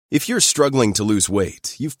If you're struggling to lose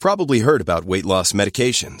weight, you've probably heard about weight loss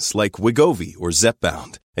medications like Wegovy or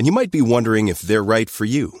Zepbound, and you might be wondering if they're right for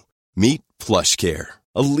you. Meet PlushCare,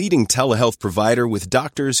 a leading telehealth provider with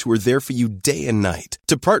doctors who are there for you day and night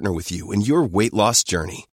to partner with you in your weight loss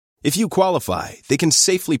journey. If you qualify, they can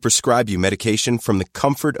safely prescribe you medication from the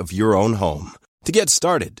comfort of your own home. To get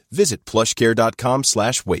started, visit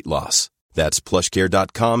plushcare.com/weightloss. That's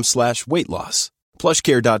plushcare.com/weightloss.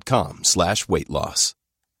 plushcare.com/weightloss.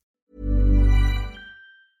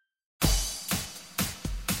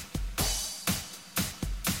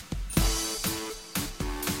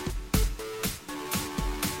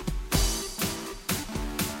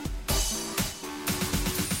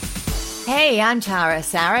 Hey, I'm Tara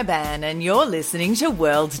Saraban, and you're listening to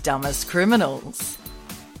World's Dumbest Criminals.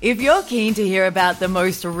 If you're keen to hear about the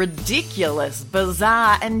most ridiculous,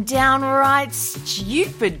 bizarre, and downright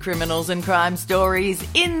stupid criminals and crime stories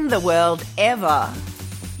in the world ever,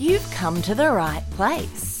 you've come to the right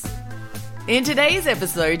place. In today's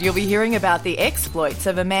episode, you'll be hearing about the exploits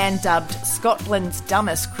of a man dubbed Scotland's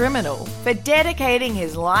dumbest criminal for dedicating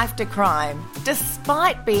his life to crime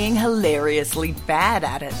despite being hilariously bad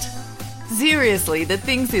at it. Seriously, the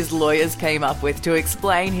things his lawyers came up with to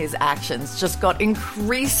explain his actions just got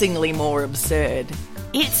increasingly more absurd.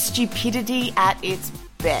 It's stupidity at its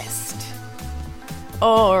best.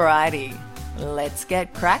 Alrighty, let's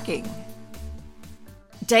get cracking.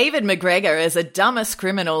 David McGregor is a Dumbest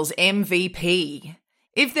Criminals MVP.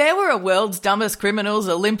 If there were a World's Dumbest Criminals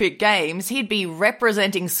Olympic Games, he'd be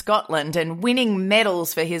representing Scotland and winning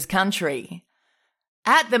medals for his country.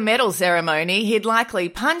 At the medal ceremony, he'd likely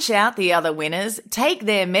punch out the other winners, take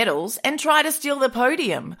their medals, and try to steal the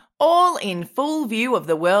podium, all in full view of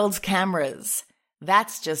the world's cameras.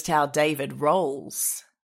 That's just how David rolls.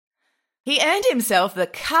 He earned himself the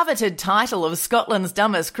coveted title of Scotland's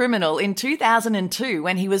Dumbest Criminal in 2002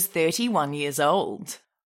 when he was 31 years old.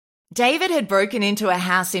 David had broken into a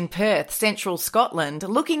house in Perth, central Scotland,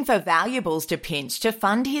 looking for valuables to pinch to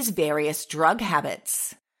fund his various drug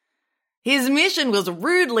habits. His mission was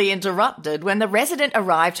rudely interrupted when the resident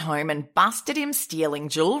arrived home and busted him stealing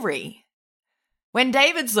jewellery. When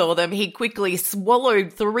David saw them, he quickly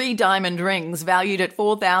swallowed 3 diamond rings valued at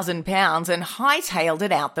 £4,000 and hightailed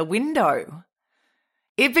it out the window.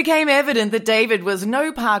 It became evident that David was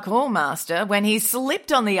no parkour master when he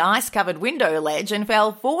slipped on the ice-covered window ledge and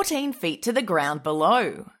fell 14 feet to the ground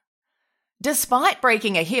below. Despite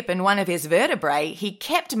breaking a hip and one of his vertebrae, he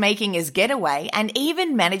kept making his getaway and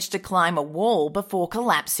even managed to climb a wall before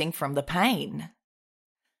collapsing from the pain.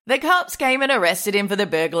 The cops came and arrested him for the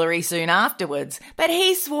burglary soon afterwards, but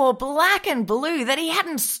he swore black and blue that he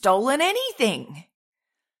hadn't stolen anything.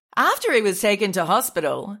 After he was taken to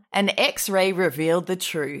hospital, an X-ray revealed the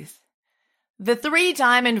truth. The 3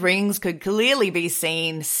 diamond rings could clearly be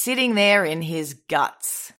seen sitting there in his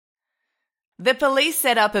guts. The police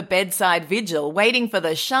set up a bedside vigil waiting for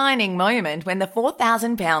the shining moment when the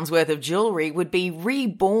 £4,000 worth of jewellery would be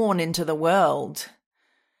reborn into the world.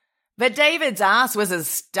 But David's ass was as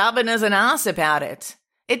stubborn as an arse about it.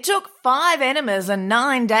 It took 5 enemas and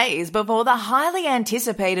 9 days before the highly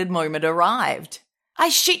anticipated moment arrived. "I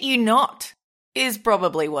shit you not," is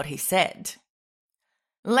probably what he said.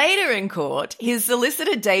 Later in court, his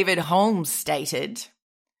solicitor David Holmes stated,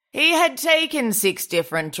 "He had taken 6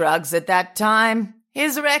 different drugs at that time.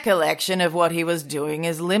 His recollection of what he was doing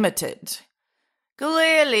is limited.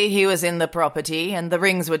 Clearly he was in the property and the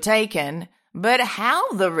rings were taken, but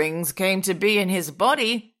how the rings came to be in his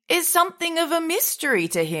body is something of a mystery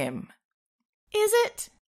to him." Is it?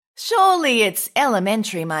 Surely it's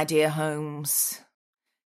elementary, my dear Holmes.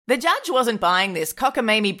 The judge wasn't buying this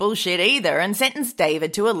cockamamie bullshit either and sentenced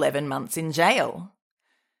David to 11 months in jail.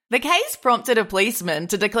 The case prompted a policeman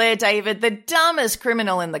to declare David the dumbest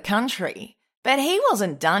criminal in the country, but he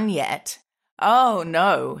wasn't done yet. Oh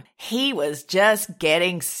no, he was just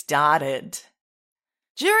getting started.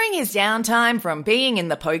 During his downtime from being in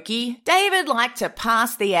the pokey, David liked to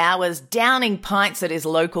pass the hours downing pints at his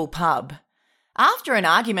local pub. After an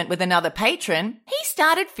argument with another patron, he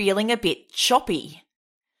started feeling a bit choppy.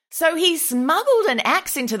 So he smuggled an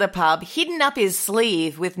axe into the pub, hidden up his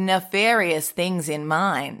sleeve with nefarious things in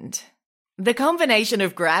mind. The combination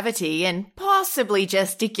of gravity and possibly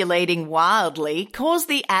gesticulating wildly caused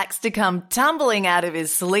the axe to come tumbling out of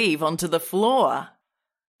his sleeve onto the floor.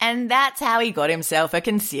 And that's how he got himself a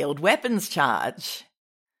concealed weapons charge.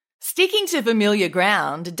 Sticking to familiar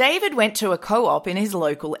ground, David went to a co-op in his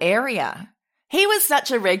local area. He was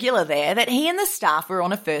such a regular there that he and the staff were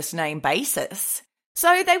on a first-name basis.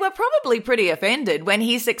 So they were probably pretty offended when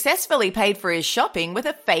he successfully paid for his shopping with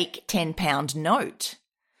a fake £10 note.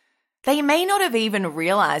 They may not have even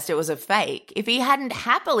realised it was a fake if he hadn't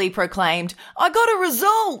happily proclaimed, "I got a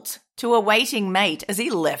result," to a waiting mate as he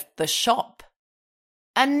left the shop.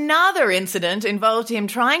 Another incident involved him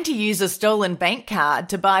trying to use a stolen bank card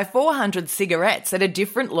to buy 400 cigarettes at a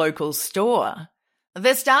different local store.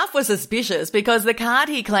 The staff were suspicious because the card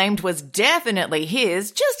he claimed was definitely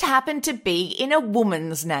his just happened to be in a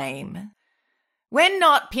woman's name. When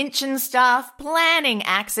not pinching staff, planning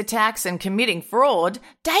axe attacks and committing fraud,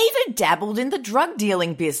 David dabbled in the drug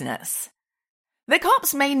dealing business. The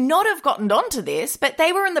cops may not have gotten onto this, but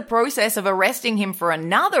they were in the process of arresting him for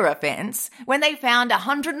another offence when they found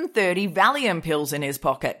 130 Valium pills in his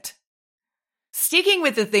pocket. Sticking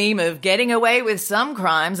with the theme of getting away with some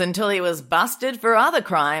crimes until he was busted for other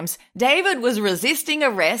crimes, David was resisting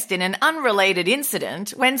arrest in an unrelated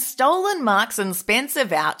incident when stolen Marks and Spencer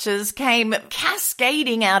vouchers came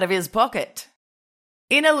cascading out of his pocket.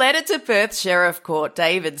 In a letter to Perth Sheriff Court,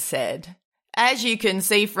 David said, "As you can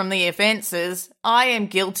see from the offences, I am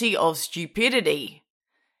guilty of stupidity."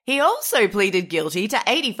 He also pleaded guilty to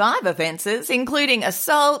 85 offences, including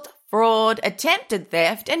assault, fraud, attempted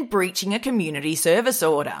theft, and breaching a community service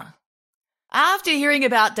order. After hearing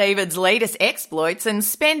about David's latest exploits and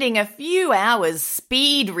spending a few hours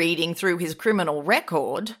speed reading through his criminal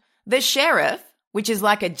record, the sheriff, which is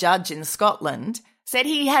like a judge in Scotland, said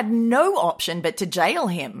he had no option but to jail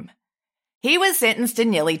him. He was sentenced to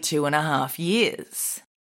nearly 2.5 years.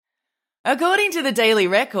 According to the Daily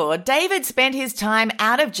Record, David spent his time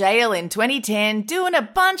out of jail in 2010 doing a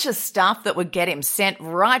bunch of stuff that would get him sent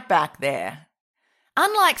right back there.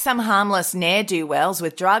 Unlike some harmless ne'er-do-wells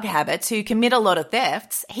with drug habits who commit a lot of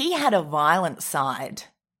thefts, he had a violent side.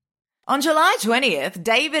 On July 20th,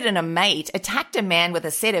 David and a mate attacked a man with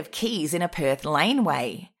a set of keys in a Perth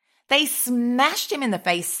laneway. They smashed him in the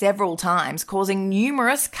face several times, causing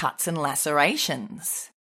numerous cuts and lacerations.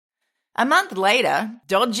 A month later,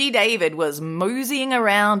 Dodgy David was moseying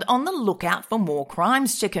around on the lookout for more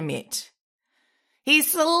crimes to commit. He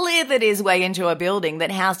slithered his way into a building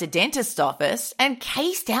that housed a dentist's office and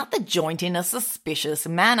cased out the joint in a suspicious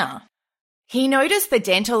manner. He noticed the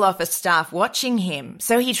dental office staff watching him,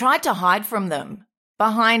 so he tried to hide from them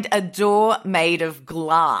behind a door made of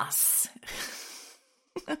glass.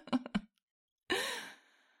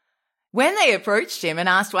 When they approached him and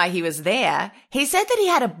asked why he was there, he said that he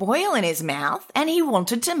had a boil in his mouth and he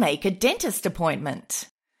wanted to make a dentist appointment.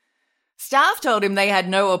 Staff told him they had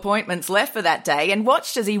no appointments left for that day and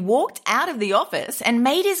watched as he walked out of the office and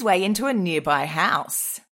made his way into a nearby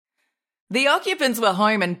house. The occupants were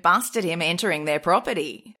home and busted him entering their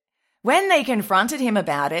property. When they confronted him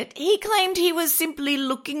about it, he claimed he was simply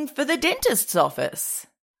looking for the dentist's office.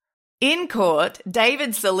 In court,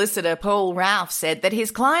 David's solicitor Paul Ralph said that his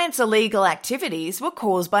client's illegal activities were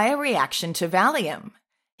caused by a reaction to Valium.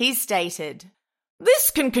 He stated, "This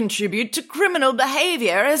can contribute to criminal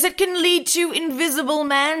behaviour as it can lead to invisible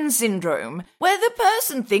man syndrome, where the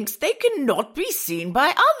person thinks they cannot be seen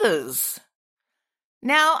by others."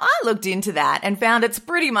 Now, I looked into that and found it's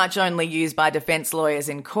pretty much only used by defence lawyers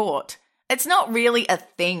in court. It's not really a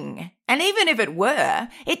thing. And even if it were,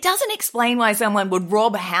 it doesn't explain why someone would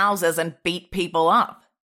rob houses and beat people up.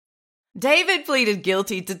 David pleaded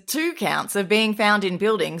guilty to 2 counts of being found in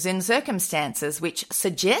buildings in circumstances which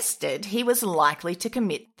suggested he was likely to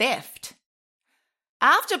commit theft.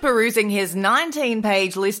 After perusing his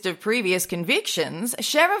 19-page list of previous convictions,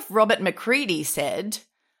 Sheriff Robert McCready said,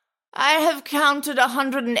 "I have counted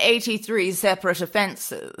 183 separate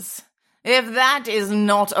offences. If that is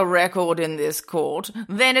not a record in this court,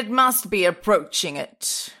 then it must be approaching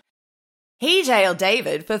it." He jailed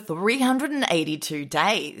David for 382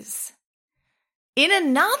 days. In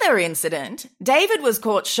another incident, David was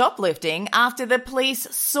caught shoplifting after the police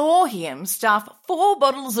saw him stuff 4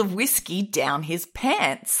 bottles of whiskey down his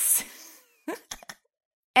pants.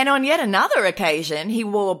 And on yet another occasion, he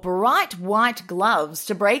wore bright white gloves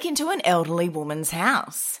to break into an elderly woman's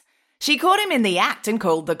house. She caught him in the act and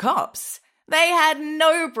called the cops. They had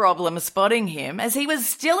no problem spotting him as he was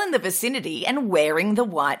still in the vicinity and wearing the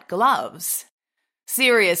white gloves.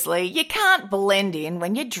 Seriously, you can't blend in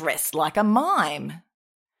when you're dressed like a mime.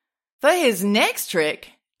 For his next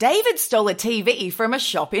trick, David stole a TV from a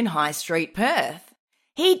shop in High Street, Perth.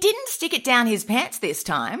 He didn't stick it down his pants this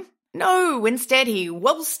time. No, instead he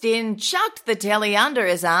waltzed in, chucked the telly under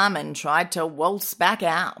his arm and tried to waltz back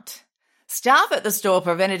out. Staff at the store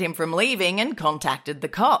prevented him from leaving and contacted the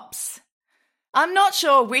cops. I'm not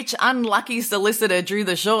sure which unlucky solicitor drew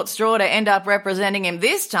the short straw to end up representing him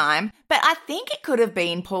this time, but I think it could have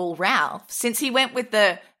been Paul Ralph, since he went with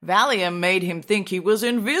the Valium made him think he was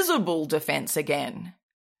invisible defence again.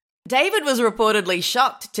 David was reportedly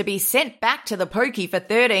shocked to be sent back to the pokey for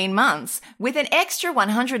 13 months, with an extra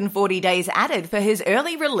 140 days added for his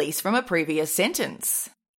early release from a previous sentence.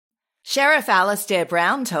 Sheriff Alastair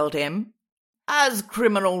Brown told him, "As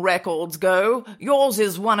criminal records go, yours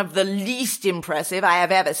is one of the least impressive I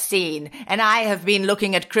have ever seen, and I have been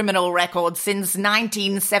looking at criminal records since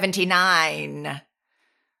 1979.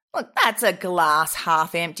 Look, that's a glass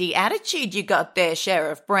half-empty attitude you got there,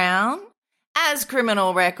 Sheriff Brown. As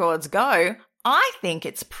criminal records go, I think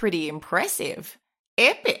it's pretty impressive.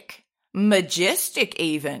 Epic. Majestic,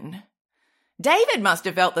 even." David must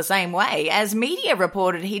have felt the same way, as media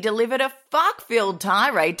reported he delivered a fuck-filled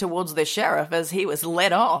tirade towards the sheriff as he was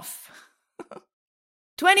let off.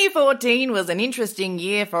 2014 was an interesting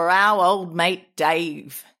year for our old mate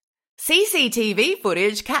Dave. CCTV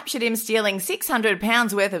footage captured him stealing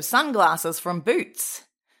 £600 worth of sunglasses from Boots.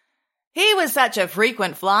 He was such a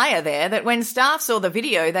frequent flyer there that when staff saw the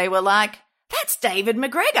video, they were like, "That's David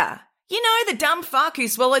McGregor. You know, the dumb fuck who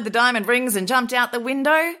swallowed the diamond rings and jumped out the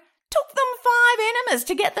window? Took them 5 enemas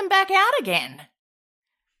to get them back out again."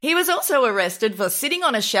 He was also arrested for sitting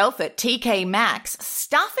on a shelf at TK Maxx,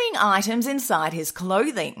 stuffing items inside his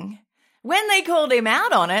clothing. When they called him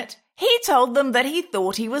out on it, he told them that he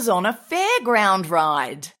thought he was on a fairground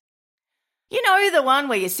ride. You know, the one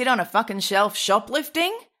where you sit on a fucking shelf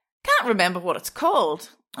shoplifting? Can't remember what it's called.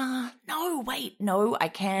 No, I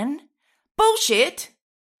can. Bullshit.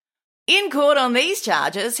 In court on these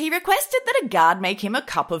charges, he requested that a guard make him a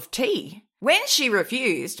cup of tea. When she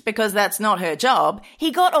refused, because that's not her job,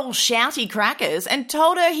 he got all shouty crackers and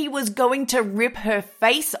told her he was going to rip her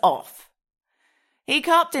face off. He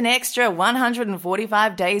copped an extra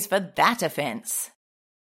 145 days for that offence.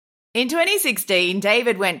 In 2016,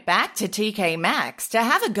 David went back to TK Maxx to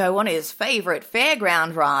have a go on his favourite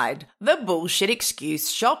fairground ride, the bullshit excuse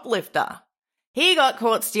shoplifter. He got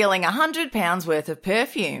caught stealing £100 worth of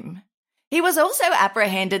perfume. He was also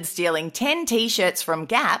apprehended stealing 10 T-shirts from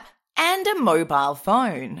Gap and a mobile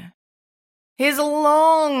phone. His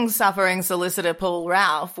long-suffering solicitor Paul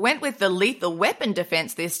Ralph went with the lethal weapon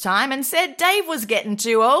defence this time and said Dave was getting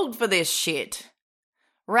too old for this shit.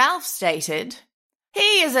 Ralph stated,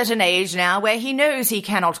 "He is at an age now where he knows he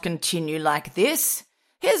cannot continue like this.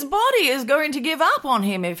 His body is going to give up on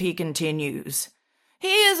him if he continues.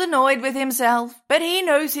 He is annoyed with himself, but he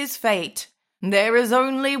knows his fate. There is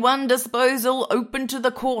only one disposal open to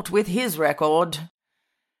the court with his record."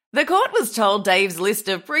 The court was told Dave's list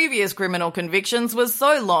of previous criminal convictions was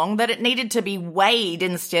so long that it needed to be weighed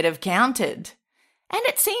instead of counted. And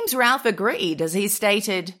it seems Ralph agreed, as he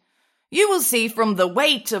stated, "You will see from the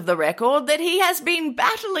weight of the record that he has been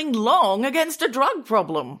battling long against a drug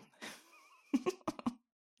problem."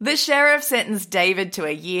 The sheriff sentenced David to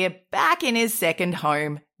a year back in his second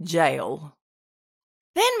home, jail.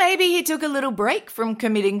 Then maybe he took a little break from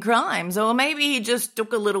committing crimes, or maybe he just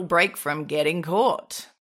took a little break from getting caught.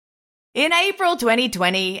 In April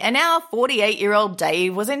 2020, a now 48-year-old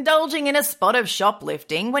Dave was indulging in a spot of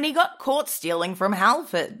shoplifting when he got caught stealing from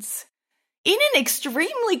Halfords. In an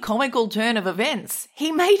extremely comical turn of events,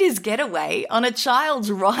 he made his getaway on a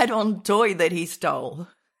child's ride-on toy that he stole.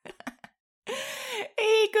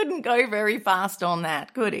 He couldn't go very fast on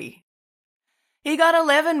that, could he? He got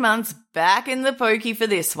 11 months back in the pokey for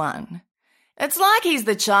this one. It's like he's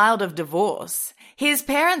the child of divorce. His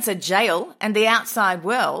parents are jail and the outside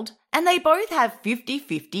world, and they both have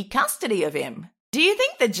 50-50 custody of him. Do you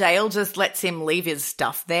think the jail just lets him leave his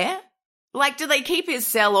stuff there? Like, do they keep his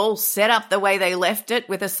cell all set up the way they left it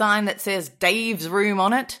with a sign that says Dave's room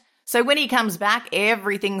on it? So when he comes back,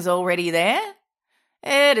 everything's already there?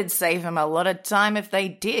 It'd save him a lot of time if they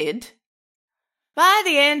did. By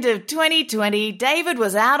the end of 2020, David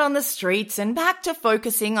was out on the streets and back to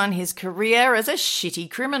focusing on his career as a shitty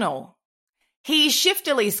criminal. He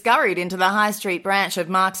shiftily scurried into the High Street branch of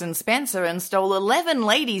Marks & Spencer and stole 11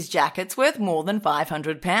 ladies' jackets worth more than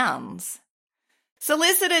 £500.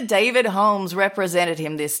 Solicitor David Holmes represented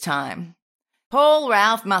him this time. Paul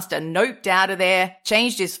Ralph must have noped out of there,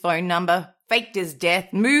 changed his phone number, faked his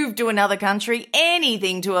death, moved to another country,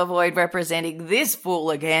 anything to avoid representing this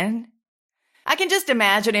fool again. I can just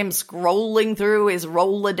imagine him scrolling through his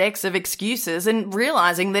Rolodex of excuses and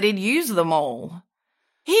realising that he'd used them all.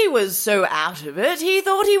 He was so out of it, he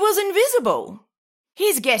thought he was invisible.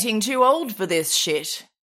 He's getting too old for this shit.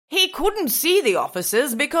 He couldn't see the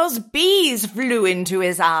officers because bees flew into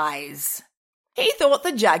his eyes. He thought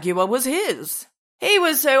the Jaguar was his. He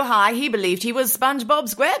was so high he believed he was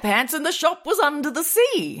SpongeBob SquarePants and the shop was under the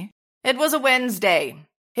sea. It was a Wednesday.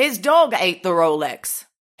 His dog ate the Rolex.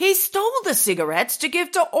 He stole the cigarettes to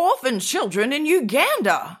give to orphan children in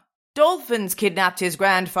Uganda. Dolphins kidnapped his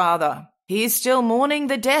grandfather. He is still mourning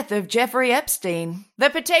the death of Jeffrey Epstein. The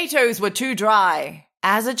potatoes were too dry.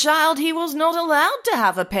 As a child, he was not allowed to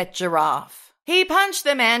have a pet giraffe. He punched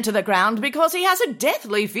the man to the ground because he has a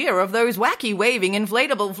deathly fear of those wacky waving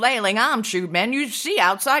inflatable flailing arm tube men you see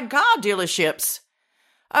outside car dealerships.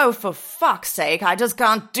 Oh, for fuck's sake, I just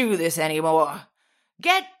can't do this anymore.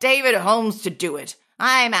 Get David Holmes to do it.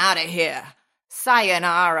 I'm out of here.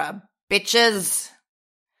 Sayonara, bitches.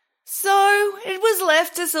 So, it was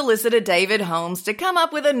left to Solicitor David Holmes to come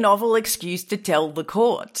up with a novel excuse to tell the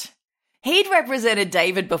court. He'd represented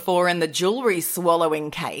David before in the jewellery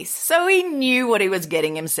swallowing case, so he knew what he was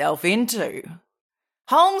getting himself into.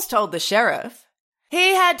 Holmes told the sheriff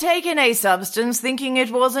he had taken a substance thinking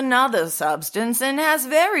it was another substance and has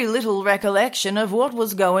very little recollection of what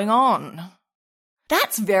was going on.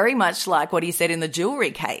 That's very much like what he said in the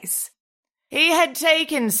jewellery case. He had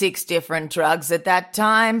taken 6 different drugs at that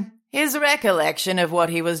time. His recollection of what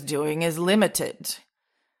he was doing is limited.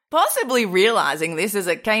 Possibly realising this as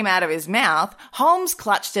it came out of his mouth, Holmes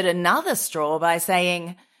clutched at another straw by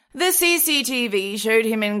saying, "The CCTV showed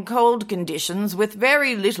him in cold conditions with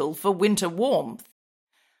very little for winter warmth."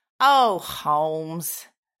 Oh, Holmes,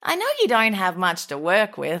 I know you don't have much to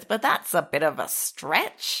work with, but that's a bit of a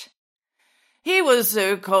stretch. He was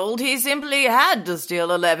so cold he simply had to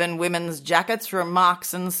steal 11 women's jackets from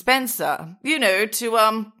Marks and Spencer,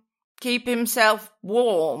 to, keep himself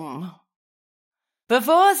warm.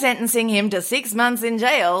 Before sentencing him to 6 months in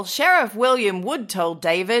jail, Sheriff William Wood told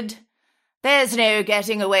David, "There's no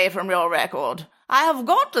getting away from your record. I have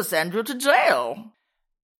got to send you to jail."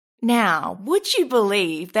 Now, would you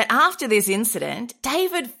believe that after this incident,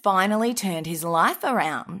 David finally turned his life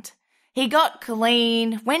around? He got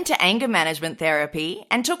clean, went to anger management therapy,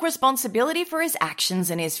 and took responsibility for his actions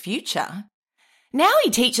and his future. Now he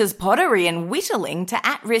teaches pottery and whittling to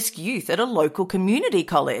at-risk youth at a local community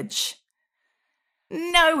college.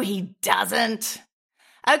 No, he doesn't.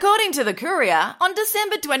 According to the Courier, on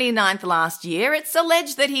December 29th last year, it's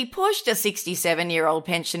alleged that he pushed a 67-year-old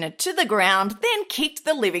pensioner to the ground, then kicked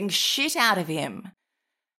the living shit out of him.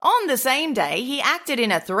 On the same day, he acted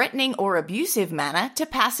in a threatening or abusive manner to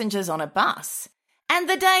passengers on a bus. And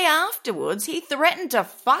the day afterwards, he threatened to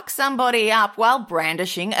fuck somebody up while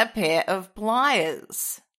brandishing a pair of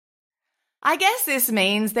pliers. I guess this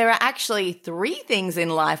means there are actually 3 things in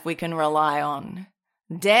life we can rely on: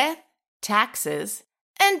 death, taxes,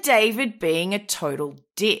 and David being a total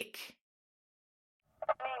dick.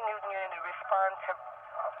 Newton Unit to respond to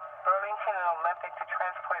Burlington and Olympic to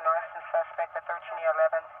transport an arson suspect at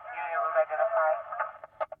 1311. Unit will identify.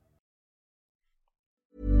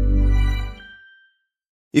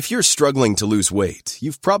 If you're struggling to lose weight,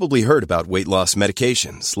 you've probably heard about weight loss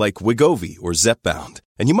medications like Wegovy or Zepbound,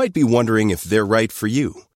 and you might be wondering if they're right for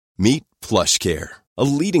you. Meet PlushCare, a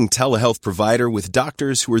leading telehealth provider with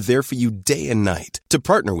doctors who are there for you day and night to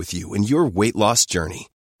partner with you in your weight loss journey.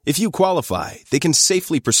 If you qualify, they can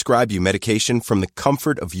safely prescribe you medication from the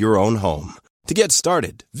comfort of your own home. To get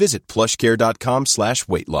started, visit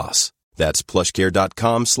plushcare.com/weight loss. That's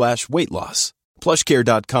plushcare.com/weight loss.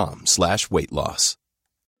 plushcare.com/weight loss.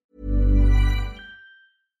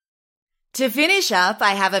 To finish up,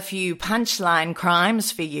 I have a few punchline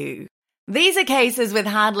crimes for you. These are cases with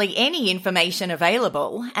hardly any information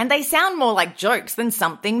available, and they sound more like jokes than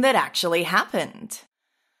something that actually happened.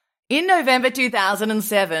 In November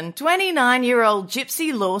 2007, 29-year-old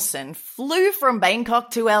Gypsy Lawson flew from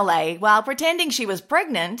Bangkok to LA while pretending she was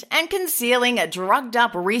pregnant and concealing a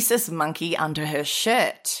drugged-up rhesus monkey under her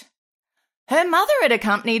shirt. Her mother had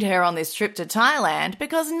accompanied her on this trip to Thailand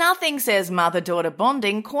because nothing says mother-daughter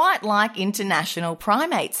bonding quite like international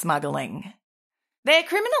primate smuggling. Their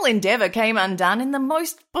criminal endeavour came undone in the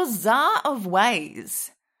most bizarre of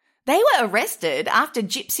ways. They were arrested after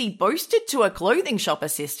Gypsy boasted to a clothing shop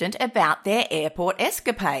assistant about their airport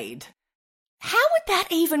escapade. How would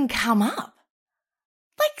that even come up?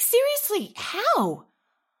 Like, seriously, how?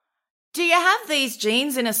 Do you have these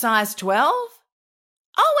jeans in a size 12?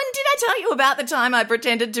 Oh, and did I tell you about the time I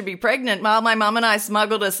pretended to be pregnant while my mum and I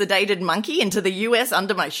smuggled a sedated monkey into the US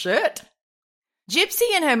under my shirt?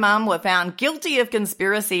 Gypsy and her mum were found guilty of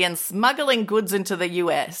conspiracy and smuggling goods into the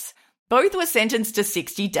US. Both were sentenced to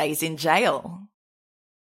 60 days in jail.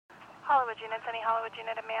 Hollywood units, any Hollywood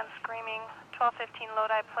unit, a man screaming, 1215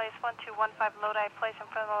 Lodi Place, 1215 Lodi Place in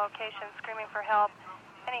front of the location, screaming for help.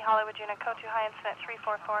 Any Hollywood unit, code 2 high incident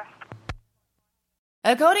 344.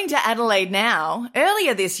 According to Adelaide Now,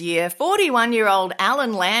 earlier this year, 41-year-old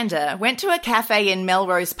Alan Lander went to a cafe in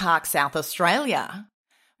Melrose Park, South Australia.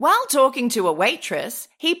 While talking to a waitress,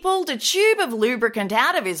 he pulled a tube of lubricant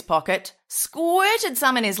out of his pocket, squirted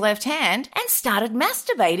some in his left hand, and started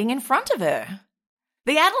masturbating in front of her.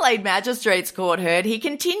 The Adelaide Magistrates Court heard he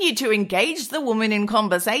continued to engage the woman in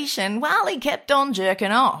conversation while he kept on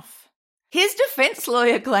jerking off. His defence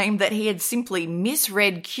lawyer claimed that he had simply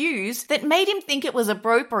misread cues that made him think it was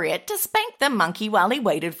appropriate to spank the monkey while he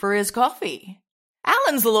waited for his coffee.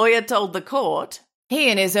 Alan's lawyer told the court he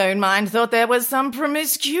in his own mind thought there was some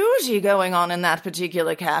promiscuity going on in that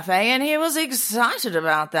particular cafe and he was excited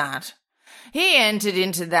about that. He entered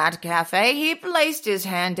into that cafe, he placed his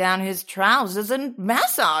hand down his trousers and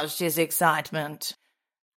massaged his excitement.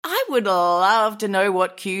 I would love to know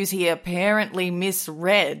what cues he apparently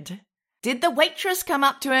misread. Did the waitress come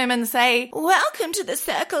up to him and say, "Welcome to the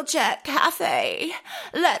Circle Jerk Cafe.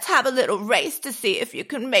 Let's have a little race to see if you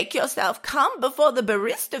can make yourself come before the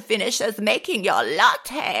barista finishes making your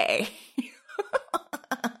latte"?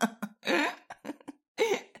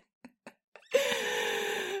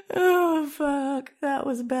 Oh, fuck. That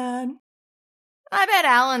was bad. I bet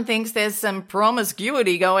Alan thinks there's some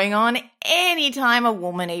promiscuity going on any time a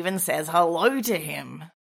woman even says hello to him.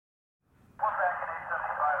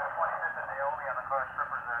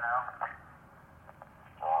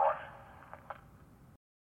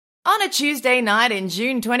 On a Tuesday night in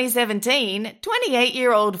June 2017,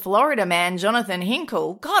 28-year-old Florida man Jonathan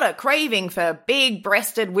Hinkle got a craving for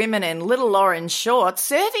big-breasted women in little orange shorts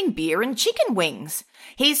serving beer and chicken wings.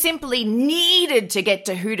 He simply needed to get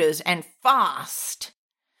to Hooters and fast.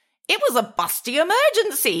 It was a busty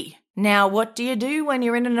emergency. Now, what do you do when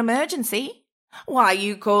you're in an emergency? Why,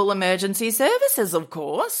 you call emergency services, of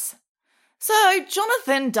course. So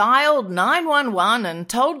Jonathan dialed 911 and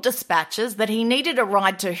told dispatchers that he needed a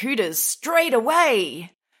ride to Hooters straight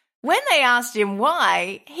away. When they asked him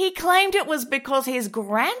why, he claimed it was because his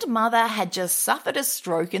grandmother had just suffered a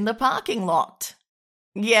stroke in the parking lot.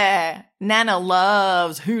 Yeah, Nana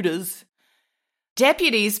loves Hooters.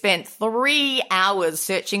 Deputies spent 3 hours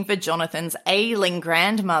searching for Jonathan's ailing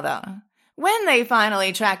grandmother. When they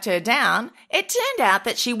finally tracked her down, it turned out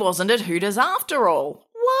that she wasn't at Hooters after all.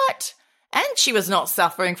 What? And she was not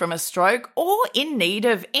suffering from a stroke or in need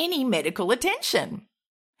of any medical attention.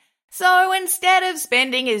 So instead of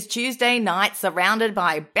spending his Tuesday night surrounded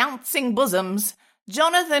by bouncing bosoms,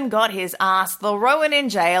 Jonathan got his ass thrown in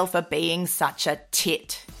jail for being such a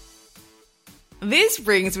tit. This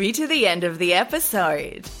brings me to the end of the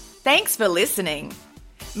episode. Thanks for listening.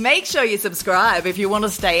 Make sure you subscribe if you want to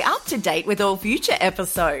stay up to date with all future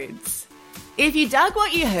episodes. If you dug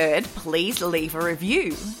what you heard, please leave a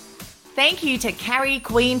review. Thank you to Carrie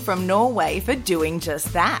Queen from Norway for doing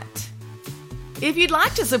just that. If you'd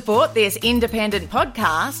like to support this independent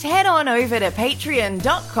podcast, head on over to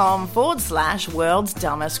patreon.com/World's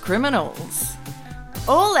Dumbest Criminals.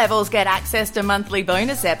 All levels get access to monthly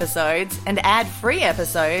bonus episodes and ad-free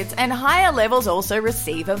episodes, and higher levels also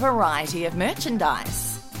receive a variety of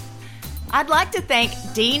merchandise. I'd like to thank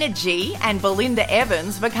Dina G and Belinda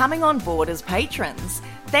Evans for coming on board as patrons.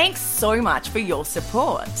 Thanks so much for your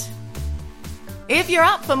support. If you're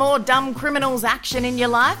up for more dumb criminals action in your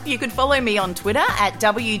life, you could follow me on Twitter at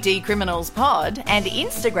WDCriminalsPod and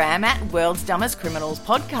Instagram at World's Dumbest Criminals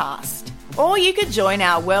Podcast. Or you could join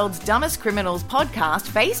our World's Dumbest Criminals Podcast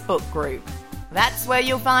Facebook group. That's where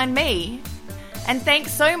you'll find me. And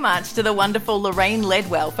thanks so much to the wonderful Lorraine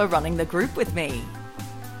Ledwell for running the group with me.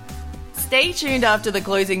 Stay tuned after the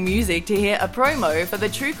closing music to hear a promo for the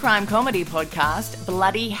true crime comedy podcast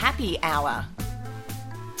Bloody Happy Hour.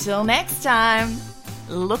 Till next time,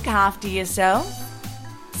 look after yourself,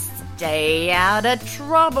 stay out of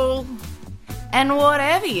trouble, and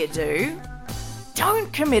whatever you do,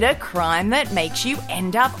 don't commit a crime that makes you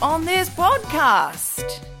end up on this podcast.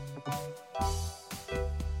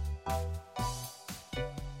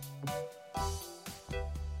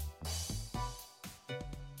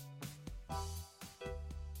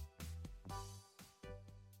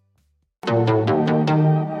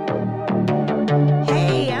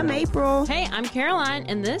 Hey, I'm Caroline,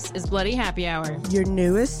 and this is Bloody Happy Hour, your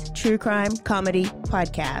newest true crime comedy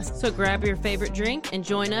podcast. So grab your favorite drink and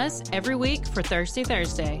join us every week for Thirsty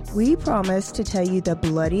Thursday. We promise to tell you the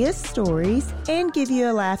bloodiest stories and give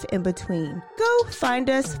you a laugh in between. Go find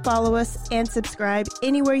us, follow us, and subscribe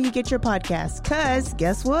anywhere you get your podcasts, because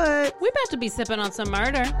guess what? We're about to be sipping on some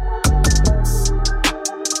murder.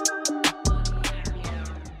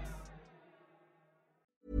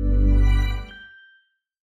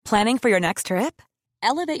 Planning for your next trip?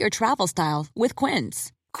 Elevate your travel style with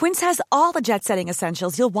Quince. Quince has all the jet-setting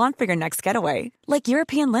essentials you'll want for your next getaway, like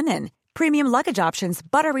European linen, premium luggage options,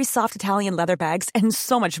 buttery soft Italian leather bags, and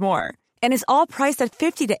so much more. And is all priced at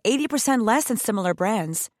 50 to 80% less than similar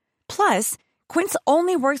brands. Plus, Quince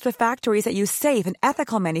only works with factories that use safe and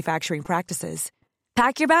ethical manufacturing practices.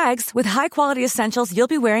 Pack your bags with high-quality essentials you'll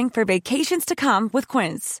be wearing for vacations to come with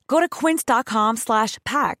Quince. Go to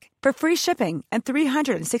quince.com/pack for free shipping and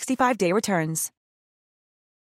 365-day returns.